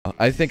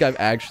I think I've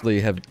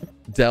actually have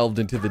delved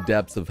into the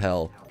depths of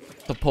hell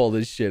to pull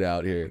this shit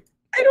out here.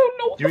 I don't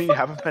know. You mean you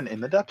haven't been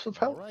in the depths of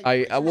hell?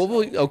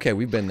 Okay,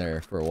 we've been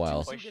there for a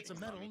while.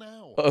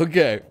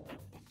 Okay.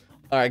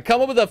 All right,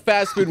 come up with a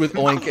fast food with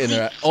Oink in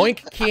it.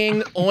 Oink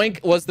King,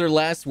 Oink was their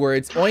last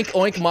words. Oink,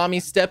 Oink, mommy,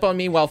 step on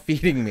me while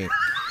feeding me.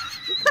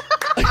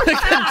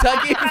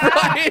 Kentucky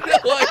Fried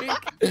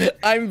Oink.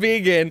 I'm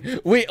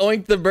vegan. We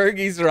oink the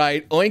burgies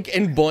right. Oink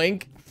and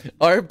boink.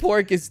 Our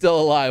pork is still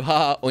alive.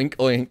 Ha, oink,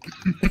 oink.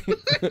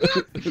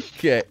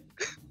 Okay.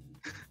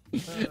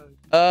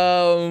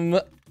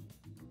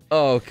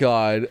 Oh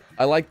God,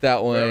 I like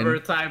that one. Every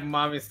time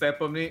mommy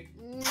step on me,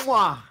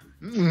 mwah.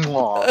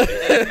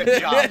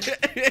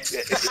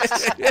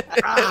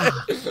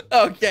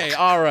 Okay,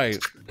 all right.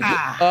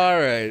 All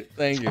right,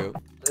 thank you.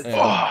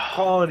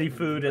 Quality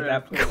food at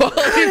that place.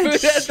 Quality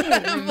food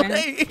at that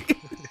place.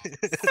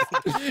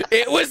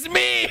 It was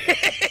me.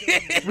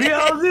 We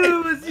all knew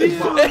it was you.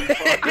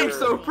 I'm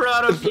so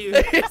proud of you.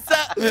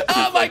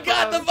 Oh my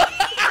God, the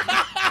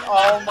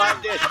Oh my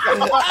God.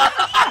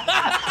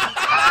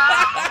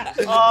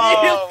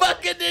 You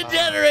fucking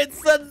degenerate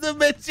sons of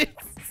bitches.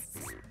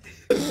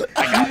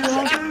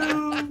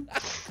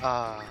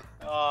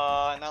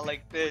 Not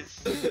like this.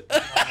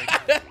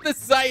 The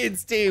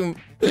science team.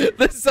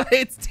 The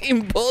science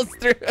team pulls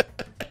through.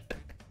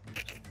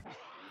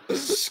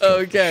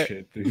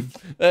 Okay.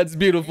 That's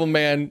beautiful,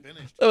 man.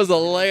 That was a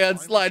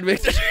landslide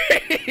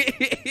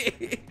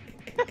victory.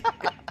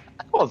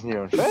 Wasn't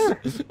even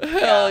fair.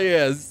 Hell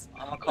yes.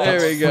 There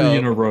we go. 3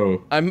 in a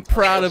row. I'm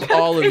proud of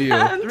all of you.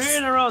 3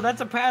 in a row.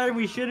 That's a pattern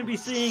we shouldn't be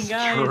seeing,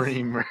 guys.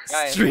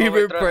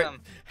 Streamer.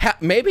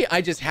 Maybe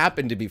I just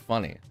happen to be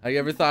funny. Have you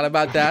ever thought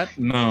about that?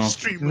 No.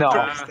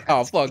 No.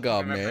 Oh, fuck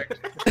off, man.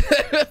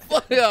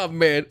 Fuck off,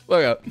 man.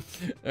 Fuck up.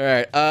 All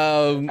right.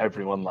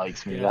 Everyone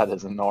likes me. That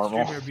isn't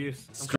normal. Streamer abuse.